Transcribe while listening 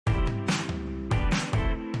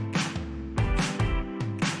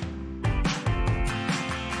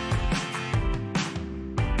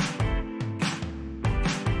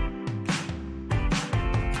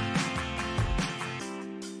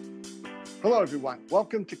Hello, everyone.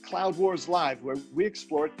 Welcome to Cloud Wars Live, where we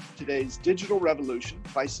explore today's digital revolution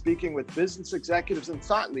by speaking with business executives and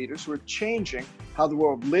thought leaders who are changing how the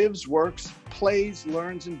world lives, works, plays,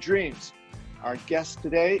 learns, and dreams. Our guest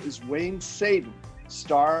today is Wayne Sadin,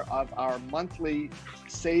 star of our monthly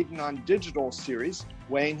Sadin on Digital series.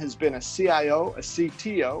 Wayne has been a CIO, a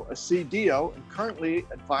CTO, a CDO, and currently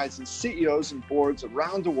advises CEOs and boards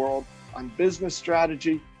around the world on business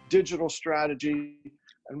strategy, digital strategy,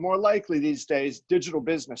 and more likely these days, digital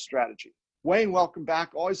business strategy. Wayne, welcome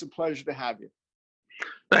back. Always a pleasure to have you.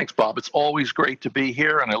 Thanks, Bob. It's always great to be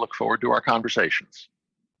here, and I look forward to our conversations.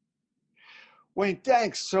 Wayne,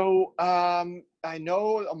 thanks. So I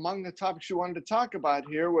know among the topics you wanted to talk about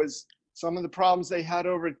here was some of the problems they had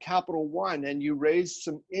over at Capital One, and you raised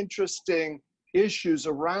some interesting issues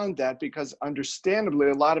around that because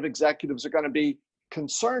understandably, a lot of executives are going to be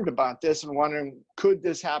concerned about this and wondering, could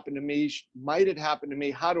this happen to me? Might it happen to me?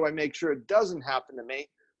 How do I make sure it doesn't happen to me?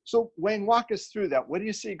 So Wayne, walk us through that. What do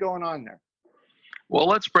you see going on there? Well,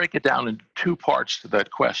 let's break it down into two parts to that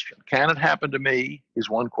question. Can it happen to me is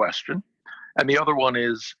one question. And the other one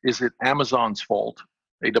is it Amazon's fault,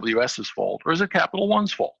 AWS's fault, or is it Capital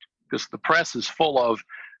One's fault? Because the press is full of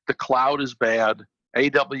the cloud is bad,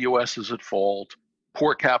 AWS is at fault,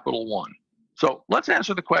 poor Capital One. So let's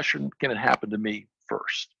answer the question, can it happen to me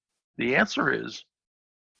first? The answer is,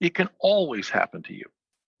 it can always happen to you.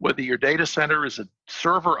 Whether your data center is a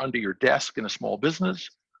server under your desk in a small business,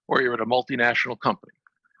 or you're at a multinational company.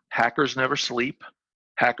 Hackers never sleep.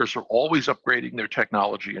 Hackers are always upgrading their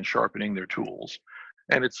technology and sharpening their tools.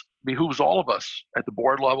 And it behooves all of us at the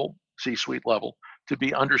board level, C-suite level, to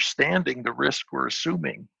be understanding the risk we're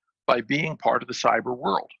assuming by being part of the cyber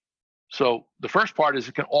world. So the first part is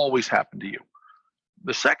it can always happen to you.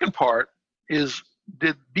 The second part is,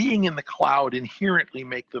 did being in the cloud inherently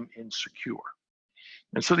make them insecure?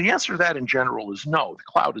 And so the answer to that in general is no. The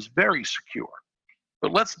cloud is very secure.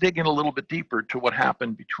 But let's dig in a little bit deeper to what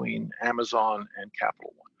happened between Amazon and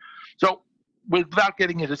Capital One. So without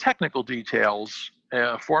getting into technical details,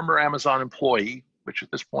 a former Amazon employee, which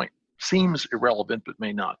at this point seems irrelevant but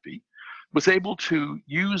may not be, was able to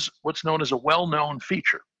use what's known as a well-known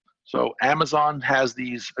feature. So Amazon has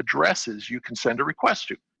these addresses you can send a request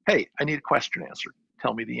to. Hey, I need a question answered.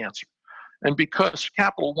 Tell me the answer. And because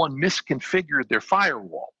Capital One misconfigured their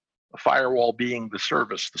firewall, a firewall being the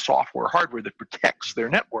service, the software, hardware that protects their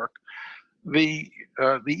network, the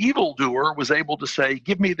evildoer was able to say,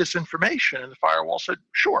 give me this information. And the firewall said,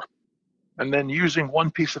 sure. And then using one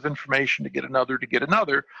piece of information to get another,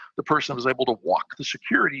 the person was able to walk the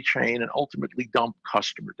security chain and ultimately dump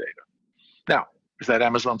customer data. Now, is that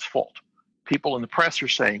Amazon's fault? People in the press are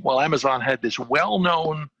saying, well, Amazon had this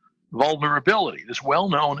well-known vulnerability, this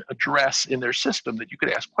well-known address in their system that you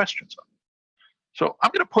could ask questions of. So I'm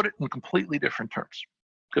going to put it in completely different terms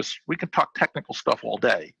because we can talk technical stuff all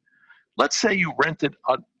day. Let's say you rented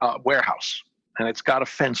a warehouse and it's got a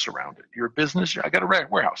fence around it. You're a business, I got a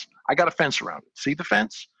warehouse. I got a fence around it. See the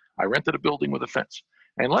fence? I rented a building with a fence.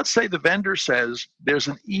 And let's say the vendor says there's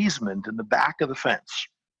an easement in the back of the fence.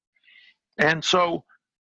 And so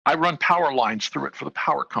I run power lines through it for the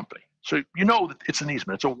power company. So you know that it's an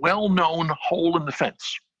easement. It's a well-known hole in the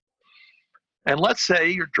fence. And let's say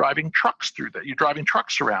you're driving trucks through that. You're driving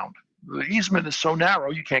trucks around. The easement is so narrow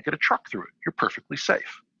you can't get a truck through it. You're perfectly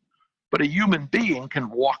safe. But a human being can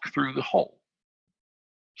walk through the hole.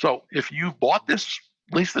 So if you bought this,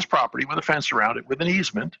 leased this property with a fence around it with an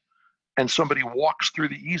easement, and somebody walks through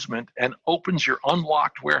the easement and opens your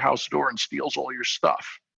unlocked warehouse door and steals all your stuff,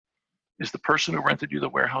 is the person who rented you the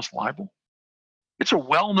warehouse liable? It's a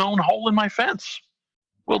well-known hole in my fence.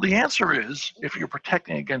 Well, the answer is, if you're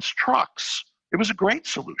protecting against trucks, it was a great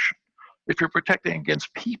solution. If you're protecting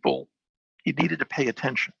against people, you needed to pay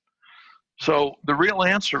attention. So the real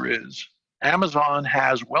answer is, Amazon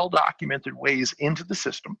has well-documented ways into the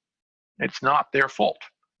system. It's not their fault.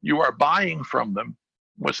 You are buying from them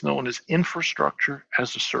what's known as infrastructure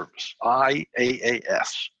as a service,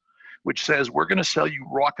 IaaS, which says we're going to sell you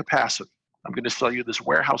raw capacity. I'm going to sell you this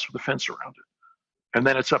warehouse with a fence around it. And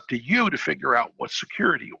then it's up to you to figure out what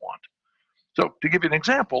security you want. So to give you an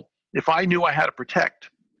example, if I knew I had to protect,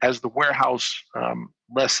 as the warehouse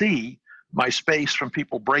lessee, my space from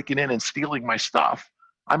people breaking in and stealing my stuff,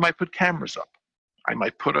 I might put cameras up. I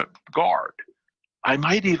might put a guard. I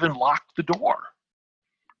might even lock the door.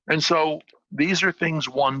 And so these are things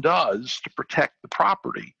one does to protect the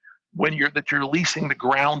property when you're leasing the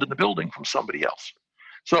ground in the building from somebody else.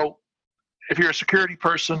 So if you're a security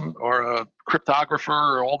person or a cryptographer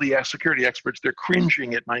or all the security experts, they're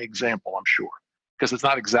cringing at my example, I'm sure, because it's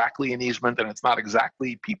not exactly an easement and it's not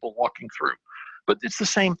exactly people walking through. But it's the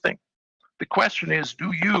same thing. The question is,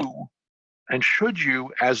 do you and should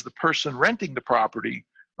you, as the person renting the property,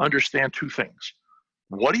 understand two things?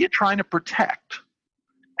 What are you trying to protect?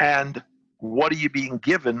 And what are you being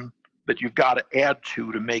given that you've got to add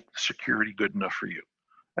to make the security good enough for you?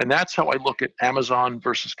 And that's how I look at Amazon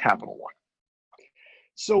versus Capital One.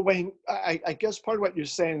 So Wayne, I guess part of what you're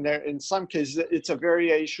saying there, in some cases, it's a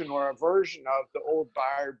variation or a version of the old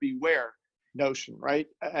buyer beware notion, right?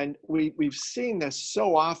 And we've seen this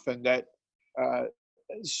so often that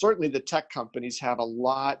certainly the tech companies have a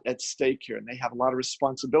lot at stake here, and they have a lot of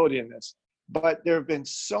responsibility in this. But there have been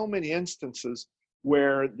so many instances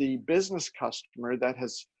where the business customer that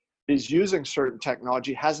is using certain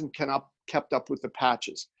technology hasn't kept up with the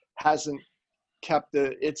patches, hasn't kept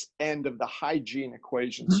its end of the hygiene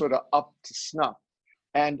equation sort of up to snuff.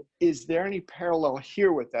 And is there any parallel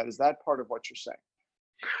here with that? Is that part of what you're saying?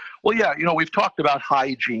 Well, yeah, we've talked about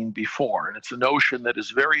hygiene before, and it's a notion that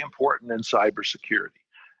is very important in cybersecurity.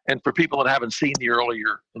 And for people that haven't seen the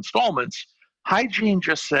earlier installments, hygiene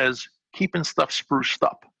just says keeping stuff spruced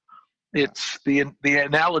up. It's the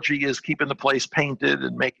analogy is keeping the place painted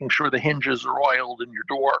and making sure the hinges are oiled in your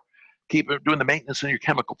door, doing the maintenance in your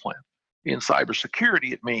chemical plant. In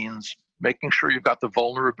cybersecurity, it means making sure you've got the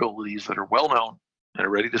vulnerabilities that are well known and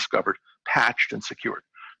already discovered, patched and secured.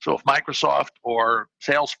 So if Microsoft or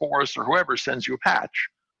Salesforce or whoever sends you a patch,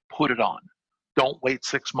 put it on. Don't wait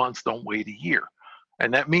 6 months, don't wait a year.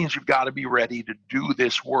 And that means you've got to be ready to do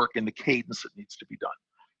this work in the cadence that needs to be done.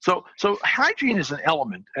 So hygiene is an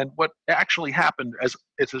element, and what actually happened, as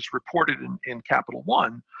it's reported in Capital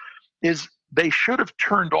One, is they should have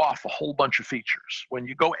turned off a whole bunch of features. When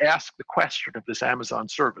you go ask the question of this Amazon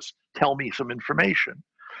service, tell me some information,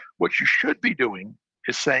 what you should be doing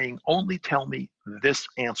is saying, only tell me this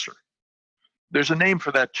answer. There's a name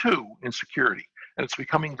for that too in security, and it's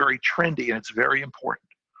becoming very trendy, and it's very important.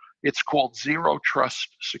 It's called zero trust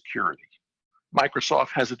security. Microsoft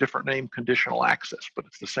has a different name, conditional access, but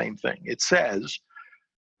it's the same thing. It says,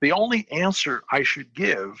 the only answer I should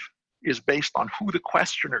give is based on who the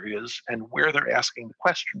questioner is and where they're asking the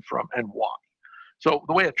question from and why. So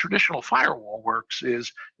the way a traditional firewall works is,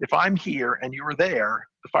 if I'm here and you're there,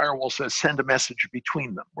 the firewall says send a message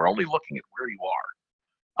between them. We're only looking at where you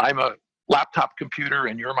are. I'm a laptop computer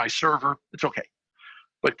and you're my server, it's okay.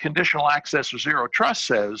 But conditional access or zero trust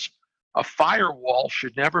says a firewall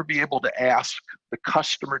should never be able to ask the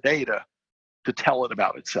customer data to tell it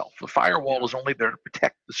about itself. The firewall is only there to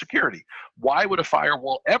protect the security. Why would a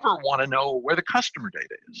firewall ever want to know where the customer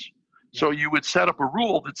data is? So you would set up a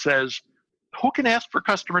rule that says, who can ask for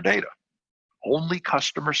customer data? Only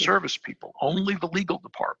customer service people, only the legal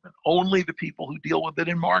department, only the people who deal with it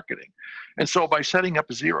in marketing. And so by setting up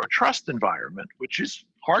a zero trust environment, which is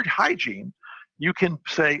hard hygiene, you can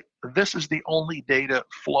say, this is the only data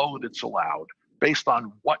flow that's allowed based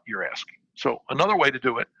on what you're asking. So another way to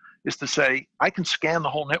do it is to say, I can scan the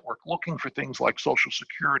whole network looking for things like social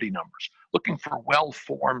security numbers, looking for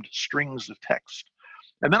well-formed strings of text.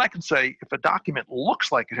 And then I can say, if a document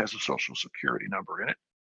looks like it has a social security number in it,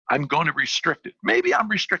 I'm going to restrict it. Maybe I'm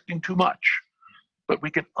restricting too much, but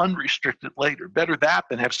we can unrestrict it later. Better that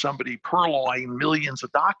than have somebody purloin millions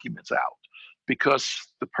of documents out because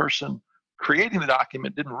the person creating the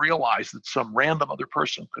document didn't realize that some random other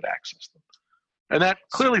person could access them. And that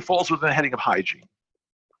clearly falls within the heading of hygiene.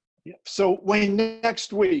 Yeah. So Wayne,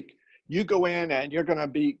 next week, you go in and you're going to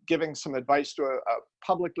be giving some advice to a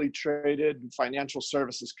publicly traded financial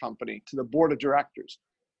services company, to the board of directors.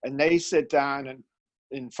 And they sit down, and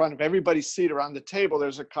in front of everybody's seat around the table,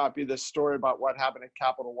 there's a copy of this story about what happened at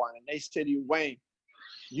Capital One. And they say to you, Wayne,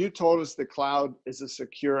 you told us the cloud is a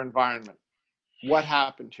secure environment. What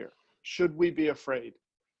happened here? Should we be afraid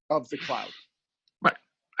of the cloud? Right.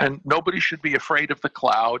 And nobody should be afraid of the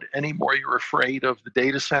cloud any more you're afraid of the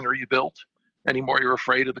data center you built, any more you're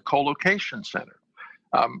afraid of the co-location center.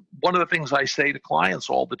 One of the things I say to clients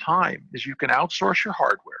all the time is you can outsource your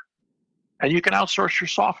hardware, and you can outsource your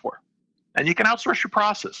software, and you can outsource your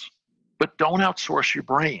process, but don't outsource your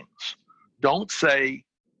brains. Don't say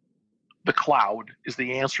the cloud is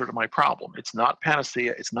the answer to my problem. It's not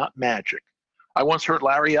panacea, it's not magic. I once heard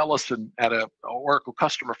Larry Ellison at an Oracle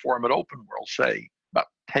customer forum at Open World say about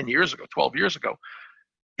 10 years ago, 12 years ago,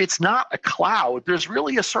 it's not a cloud, there's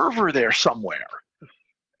really a server there somewhere.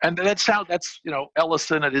 And that's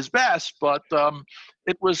Ellison at his best, but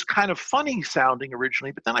it was kind of funny sounding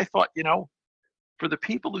originally, but then I thought, for the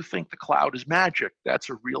people who think the cloud is magic, that's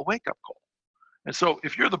a real wake-up call. And so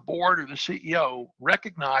if you're the board or the CEO,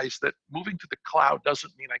 recognize that moving to the cloud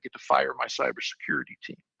doesn't mean I get to fire my cybersecurity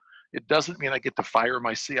team. It doesn't mean I get to fire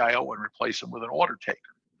my CIO and replace him with an order taker.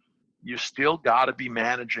 You still got to be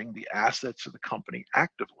managing the assets of the company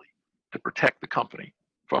actively to protect the company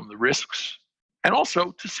from the risks and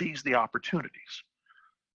also to seize the opportunities.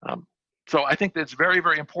 So I think that's very,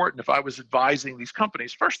 very important if I was advising these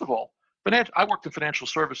companies. First of all, I worked in financial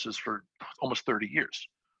services for almost 30 years.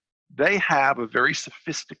 They have a very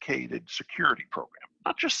sophisticated security program,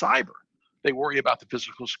 not just cyber. They worry about the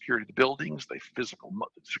physical security of the buildings, the physical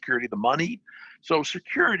security of the money. So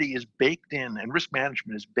security is baked in, and risk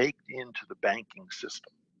management is baked into the banking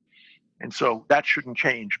system. And so that shouldn't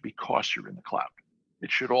change because you're in the cloud. It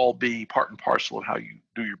should all be part and parcel of how you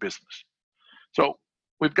do your business. So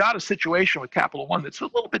we've got a situation with Capital One that's a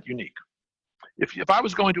little bit unique. If I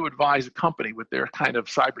was going to advise a company with their kind of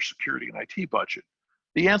cybersecurity and IT budget,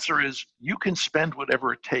 the answer is you can spend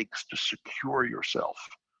whatever it takes to secure yourself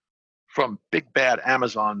from big bad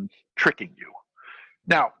Amazon tricking you.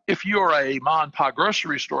 Now, if you're a mom and pop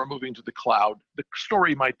grocery store moving to the cloud, the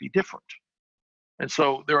story might be different. And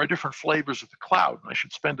so there are different flavors of the cloud, and I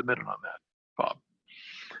should spend a minute on that, Bob.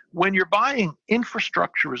 When you're buying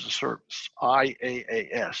infrastructure as a service,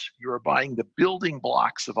 IaaS, you're buying the building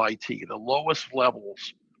blocks of IT, the lowest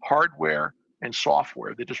levels, hardware and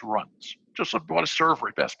software that just runs, just like what a server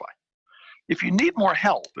at Best Buy. If you need more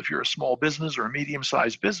help, if you're a small business or a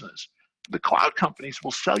medium-sized business, the cloud companies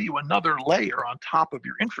will sell you another layer on top of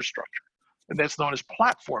your infrastructure, and that's known as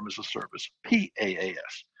platform as a service, PaaS.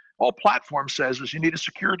 All platform says is you need a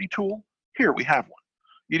security tool, here we have one.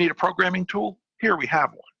 You need a programming tool, here we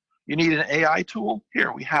have one. You need an AI tool,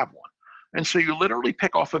 here we have one. And so you literally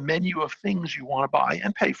pick off a menu of things you want to buy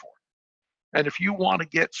and pay for. And if you want to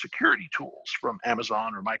get security tools from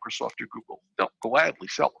Amazon or Microsoft or Google, they'll gladly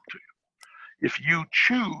sell them to you. If you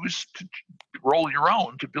choose to roll your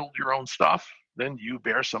own, to build your own stuff, then you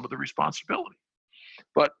bear some of the responsibility.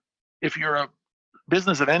 But if you're a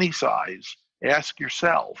business of any size, ask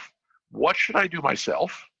yourself, what should I do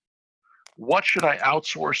myself? What should I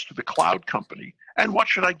outsource to the cloud company? And what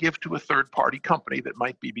should I give to a third-party company that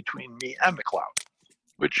might be between me and the cloud?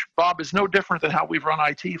 Which, Bob, is no different than how we've run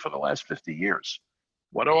IT for the last 50 years.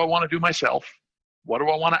 What do I want to do myself? What do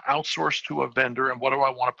I want to outsource to a vendor? And what do I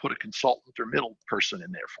want to put a consultant or middle person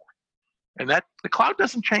in there for? And that the cloud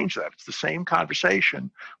doesn't change that. It's the same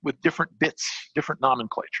conversation with different bits, different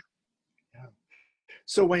nomenclature. Yeah.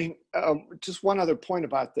 So Wayne, just one other point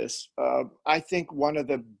about this. I think one of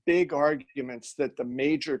the big arguments that the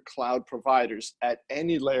major cloud providers at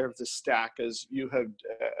any layer of the stack, as you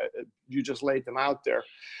just laid them out there,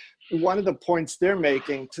 one of the points they're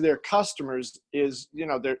making to their customers is,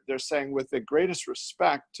 they're saying, with the greatest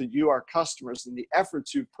respect to you, our customers, and the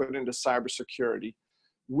efforts you've put into cybersecurity,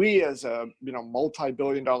 we as a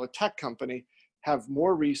multi-billion-dollar tech company have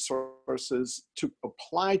more resources to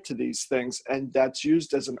apply to these things, and that's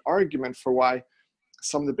used as an argument for why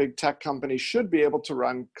some of the big tech companies should be able to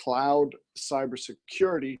run cloud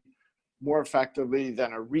cybersecurity more effectively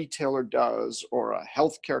than a retailer does, or a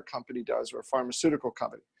healthcare company does, or a pharmaceutical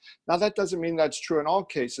company. Now, that doesn't mean that's true in all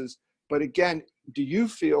cases, but again, do you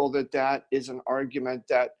feel that that is an argument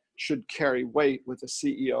that should carry weight with a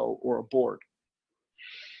CEO or a board?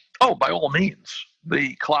 Oh, by all means.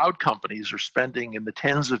 The cloud companies are spending in the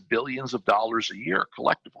tens of billions of dollars a year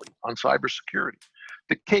collectively on cybersecurity.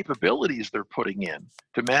 The capabilities they're putting in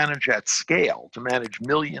to manage at scale, to manage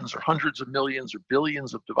millions or hundreds of millions or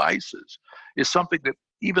billions of devices, is something that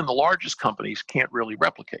even the largest companies can't really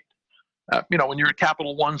replicate. When you're at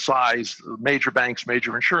Capital One size, major banks,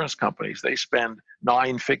 major insurance companies, they spend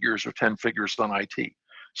 9 figures or 10 figures on IT.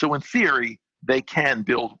 So in theory, they can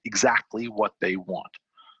build exactly what they want.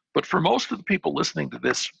 But for most of the people listening to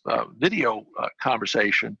this video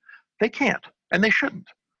conversation, they can't, and they shouldn't.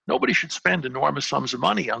 Nobody should spend enormous sums of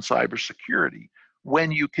money on cybersecurity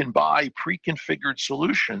when you can buy pre-configured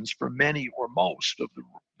solutions for many or most of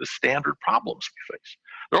the standard problems we face.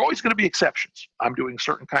 There are always going to be exceptions. I'm doing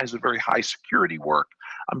certain kinds of very high security work.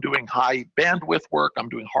 I'm doing high bandwidth work. I'm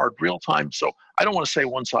doing hard real time. So I don't want to say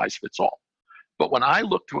one size fits all. But when I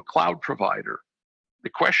look to a cloud provider, the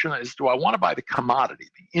question is, do I want to buy the commodity,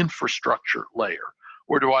 the infrastructure layer,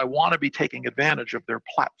 or do I want to be taking advantage of their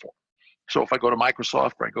platform? So if I go to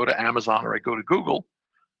Microsoft, or I go to Amazon, or I go to Google,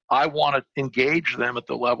 I want to engage them at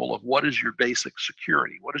the level of what is your basic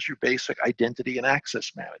security? What is your basic identity and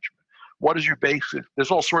access management? What is your basic,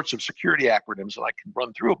 there's all sorts of security acronyms, and I can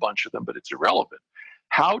run through a bunch of them, but it's irrelevant.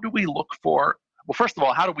 How do we look for, well, first of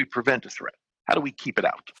all, how do we prevent a threat? How do we keep it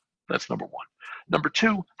out? That's number one. Number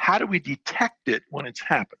two, how do we detect it when it's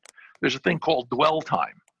happened? There's a thing called dwell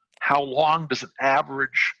time. How long does an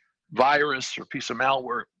average virus or piece of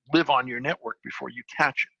malware live on your network before you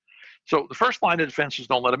catch it? So the first line of defense is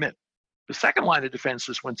don't let them in. The second line of defense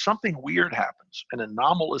is when something weird happens, an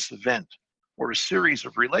anomalous event or a series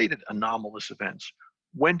of related anomalous events,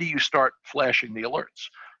 when do you start flashing the alerts?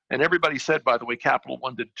 And everybody said, by the way, Capital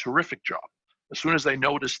One did a terrific job. As soon as they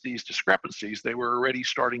noticed these discrepancies, they were already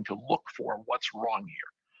starting to look for what's wrong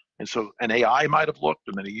here. And so an AI might have looked,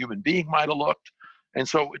 and then a human being might have looked. And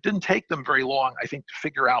so it didn't take them very long, I think, to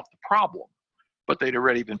figure out the problem, but they'd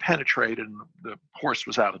already been penetrated and the horse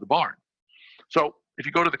was out of the barn. So if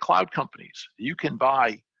you go to the cloud companies, you can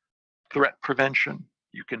buy threat prevention,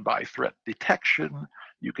 you can buy threat detection,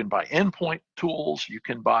 you can buy endpoint tools, you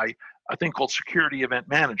can buy a thing called security event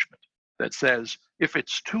management that says, if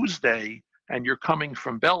it's Tuesday and you're coming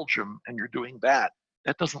from Belgium and you're doing that,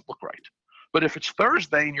 that doesn't look right. But if it's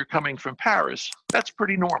Thursday and you're coming from Paris, that's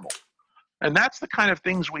pretty normal. And that's the kind of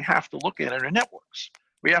things we have to look at in our networks.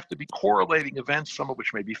 We have to be correlating events, some of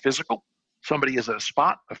which may be physical. Somebody is at a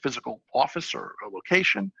spot, a physical office or a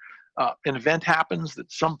location. An event happens,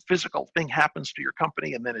 that some physical thing happens to your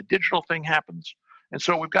company, and then a digital thing happens. And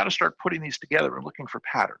so we've got to start putting these together and looking for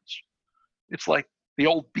patterns. It's like the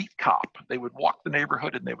old beat cop. They would walk the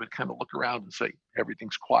neighborhood and they would kind of look around and say,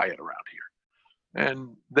 everything's quiet around here.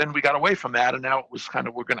 And then we got away from that, and now it was kind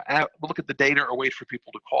of, we're going to look at the data or wait for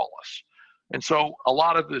people to call us. And so a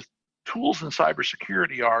lot of the tools in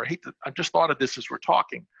cybersecurity are, I just thought of this as we're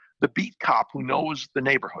talking, the beat cop who knows the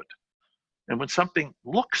neighborhood. And when something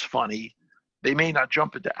looks funny, they may not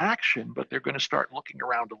jump into action, but they're going to start looking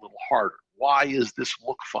around a little harder. Why is this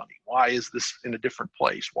look funny? Why is this in a different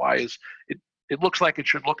place? Why is it, it looks like it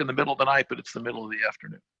should look in the middle of the night, but it's the middle of the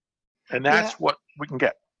afternoon. And that's what we can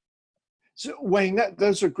get. So Wayne,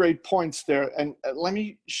 those are great points there. And let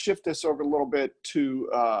me shift this over a little bit to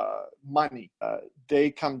money.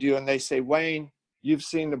 They come to you and they say, Wayne, you've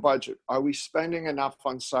seen the budget. Are we spending enough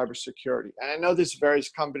on cybersecurity? And I know this varies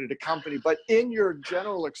company to company, but in your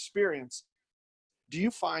general experience, do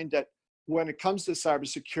you find that when it comes to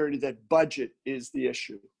cybersecurity, that budget is the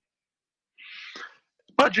issue?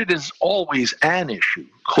 Budget is always an issue,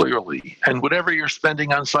 clearly. And whatever you're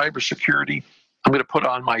spending on cybersecurity, I'm going to put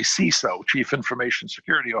on my CISO, Chief Information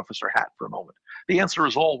Security Officer hat for a moment. The answer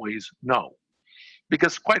is always no.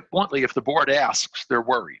 Because quite bluntly, if the board asks, they're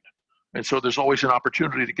worried. And so there's always an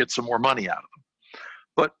opportunity to get some more money out of them.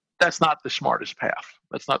 But that's not the smartest path.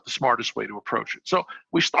 That's not the smartest way to approach it. So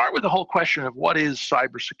we start with the whole question of what is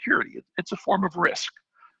cybersecurity? It's a form of risk.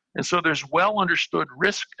 And so there's well understood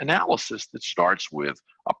risk analysis that starts with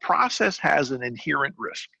a process has an inherent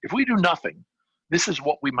risk. If we do nothing, this is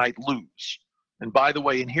what we might lose. And by the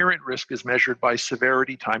way, inherent risk is measured by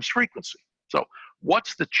severity times frequency. So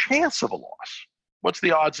what's the chance of a loss? What's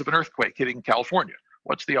the odds of an earthquake hitting California?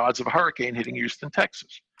 What's the odds of a hurricane hitting Houston, Texas?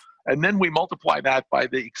 And then we multiply that by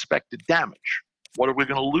the expected damage. What are we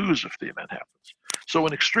going to lose if the event happens? So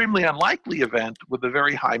an extremely unlikely event with a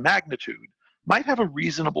very high magnitude might have a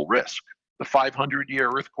reasonable risk, the 500-year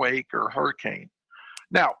earthquake or hurricane.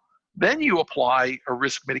 Now, then you apply a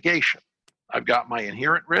risk mitigation. I've got my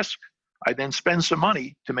inherent risk. I then spend some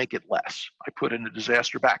money to make it less. I put in a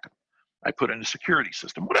disaster backup. I put in a security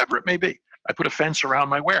system, whatever it may be. I put a fence around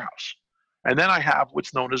my warehouse. And then I have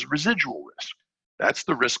what's known as residual risk. That's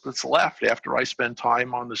the risk that's left after I spend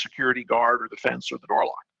time on the security guard or the fence or the door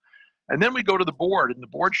lock. And then we go to the board, and the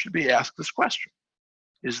board should be asked this question.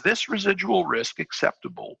 Is this residual risk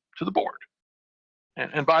acceptable to the board?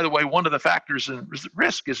 And by the way, one of the factors in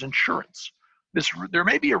risk is insurance. There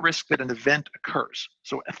may be a risk that an event occurs.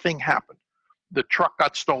 So a thing happened. The truck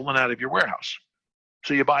got stolen out of your warehouse.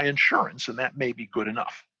 So you buy insurance, and that may be good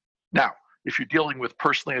enough. Now, if you're dealing with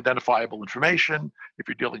personally identifiable information, if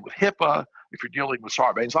you're dealing with HIPAA, if you're dealing with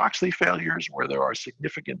Sarbanes-Oxley failures, where there are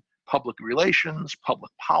significant public relations,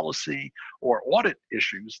 public policy, or audit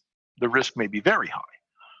issues, the risk may be very high.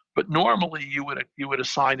 But normally you would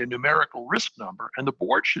assign a numerical risk number, and the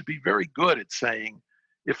board should be very good at saying,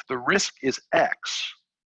 if the risk is X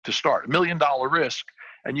to start, $1 million risk,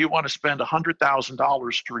 and you want to spend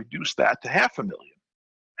 $100,000 to reduce that to $500,000,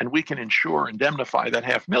 and we can indemnify that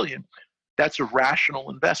 $500,000, that's a rational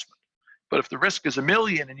investment. But if the risk is $1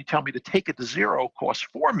 million and you tell me to take it to zero costs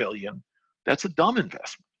 $4 million, that's a dumb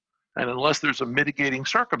investment. And unless there's a mitigating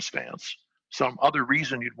circumstance, some other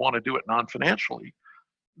reason you'd want to do it non-financially,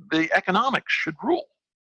 the economics should rule.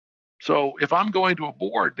 So if I'm going to a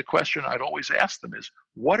board, the question I'd always ask them is,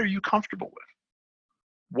 what are you comfortable with?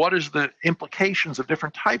 What is the implications of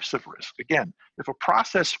different types of risk? Again, if a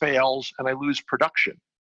process fails and I lose production,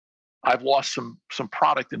 I've lost some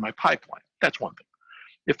product in my pipeline. That's one thing.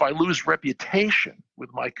 If I lose reputation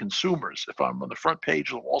with my consumers, if I'm on the front page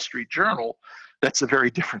of the Wall Street Journal, that's a very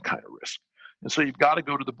different kind of risk. And so you've got to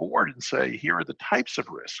go to the board and say, here are the types of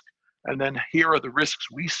risk. And then here are the risks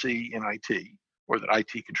we see in IT, or that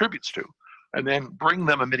IT contributes to, and then bring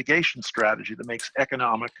them a mitigation strategy that makes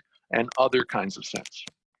economic and other kinds of sense.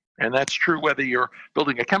 And that's true whether you're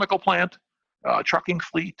building a chemical plant, a trucking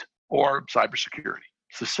fleet, or cybersecurity.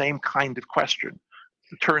 It's the same kind of question.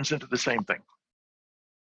 It turns into the same thing.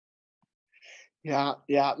 Yeah,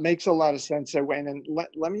 it makes a lot of sense there, Wayne. And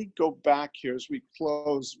let me go back here as we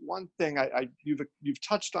close. One thing you've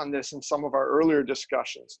touched on this in some of our earlier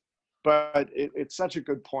discussions, but it's such a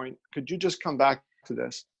good point. Could you just come back to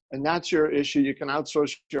this? And that's your issue. You can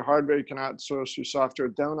outsource your hardware, you can outsource your software,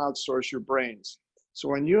 don't outsource your brains. So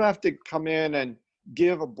when you have to come in and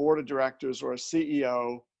give a board of directors or a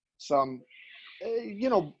CEO some,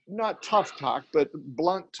 not tough talk, but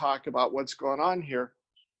blunt talk about what's going on here,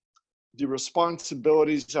 the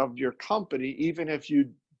responsibilities of your company, even if you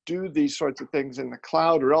do these sorts of things in the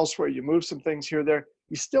cloud or elsewhere, you move some things here, there,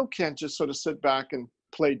 you still can't just sort of sit back and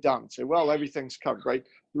play dumb and say, well, everything's covered, right?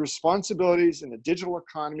 The responsibilities in the digital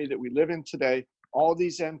economy that we live in today, all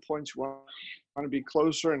these endpoints, you want to be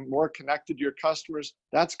closer and more connected to your customers.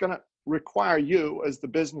 That's going to require you as the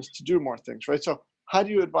business to do more things, right? So how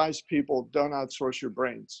do you advise people don't outsource your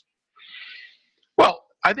brains? Well,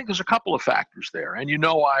 I think there's a couple of factors there. And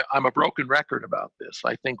I'm a broken record about this.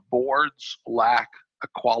 I think boards lack a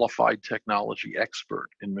qualified technology expert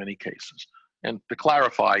in many cases. And to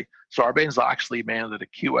clarify, Sarbanes-Oxley mandated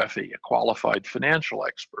a QFE, a qualified financial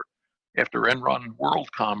expert, after Enron and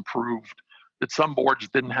WorldCom proved that some boards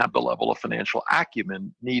didn't have the level of financial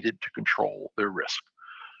acumen needed to control their risk.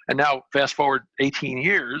 And now, fast forward 18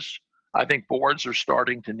 years, I think boards are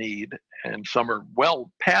starting to need, and some are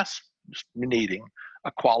well past needing,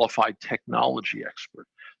 a qualified technology expert,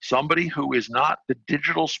 somebody who is not the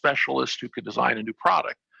digital specialist who could design a new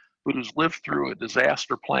product, but who's lived through a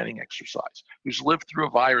disaster planning exercise, who's lived through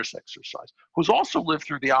a virus exercise, who's also lived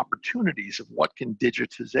through the opportunities of what can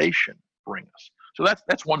digitization bring us. So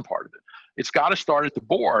that's one part of it. It's got to start at the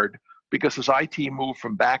board, because as IT move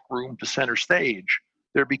from back room to center stage,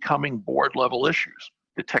 they're becoming board level issues.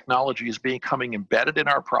 The technology is becoming embedded in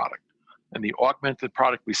our product, and the augmented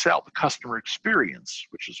product we sell, the customer experience,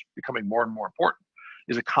 which is becoming more and more important,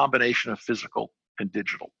 is a combination of physical and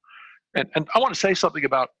digital. And I want to say something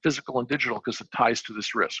about physical and digital because it ties to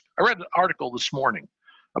this risk. I read an article this morning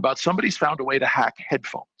about somebody's found a way to hack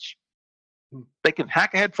headphones. They can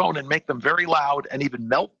hack a headphone and make them very loud and even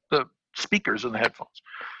melt the speakers in the headphones.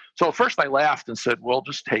 So at first I laughed and said, well,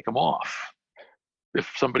 just take them off.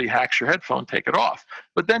 If somebody hacks your headphone, take it off.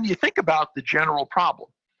 But then you think about the general problem.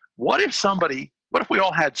 What if we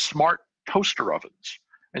all had smart toaster ovens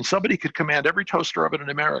and somebody could command every toaster oven in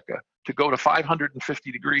America to go to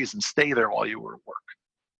 550 degrees and stay there while you were at work?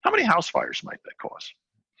 How many house fires might that cause?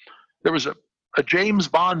 There was a James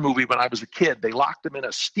Bond movie when I was a kid. They locked him in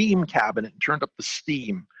a steam cabinet and turned up the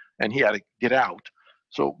steam, and he had to get out.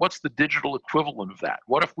 So what's the digital equivalent of that?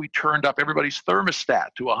 What if we turned up everybody's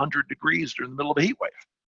thermostat to 100 degrees during the middle of a heat wave?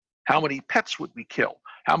 How many pets would we kill?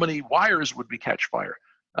 How many wires would we catch fire?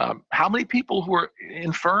 How many people who are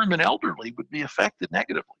infirm and elderly would be affected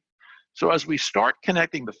negatively? So as we start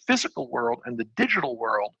connecting the physical world and the digital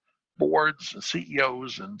world, boards and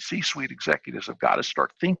CEOs and C-suite executives have got to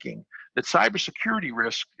start thinking that cybersecurity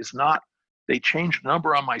risk is not, they changed a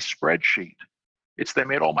number on my spreadsheet. It's they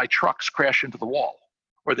made all my trucks crash into the wall,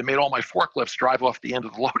 or they made all my forklifts drive off the end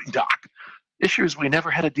of the loading dock. Issues we never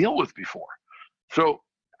had to deal with before. So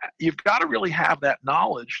you've got to really have that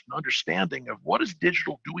knowledge and understanding of what is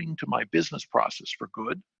digital doing to my business process for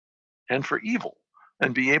good and for evil,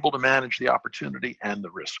 and be able to manage the opportunity and the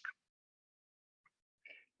risk.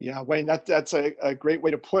 Yeah, Wayne, that's a great way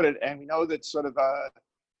to put it. And we know that sort of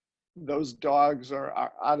those dogs are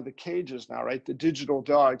out of the cages now, right? The digital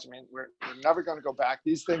dogs. I mean, we're never going to go back.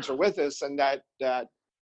 These things are with us, and that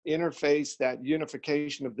interface, that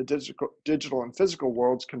unification of the digital and physical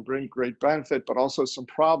worlds can bring great benefit, but also some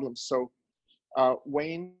problems. So,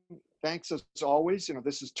 Wayne, thanks as always.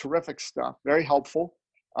 This is terrific stuff. Very helpful.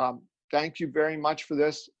 Thank you very much for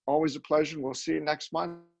this. Always a pleasure. We'll see you next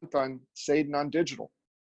month on Sadin on Digital.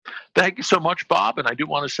 Thank you so much, Bob. And I do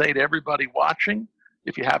want to say to everybody watching,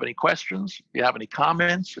 if you have any questions, if you have any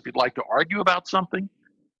comments, if you'd like to argue about something,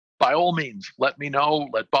 by all means, let me know,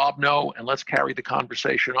 let Bob know, and let's carry the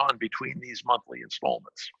conversation on between these monthly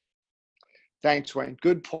installments. Thanks, Wayne.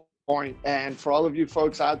 Good point. And for all of you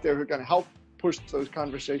folks out there who are going to help push those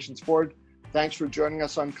conversations forward, thanks for joining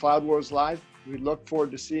us on Cloud Wars Live. We look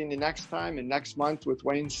forward to seeing you next time and next month with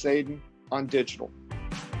Wayne Sadin on Digital.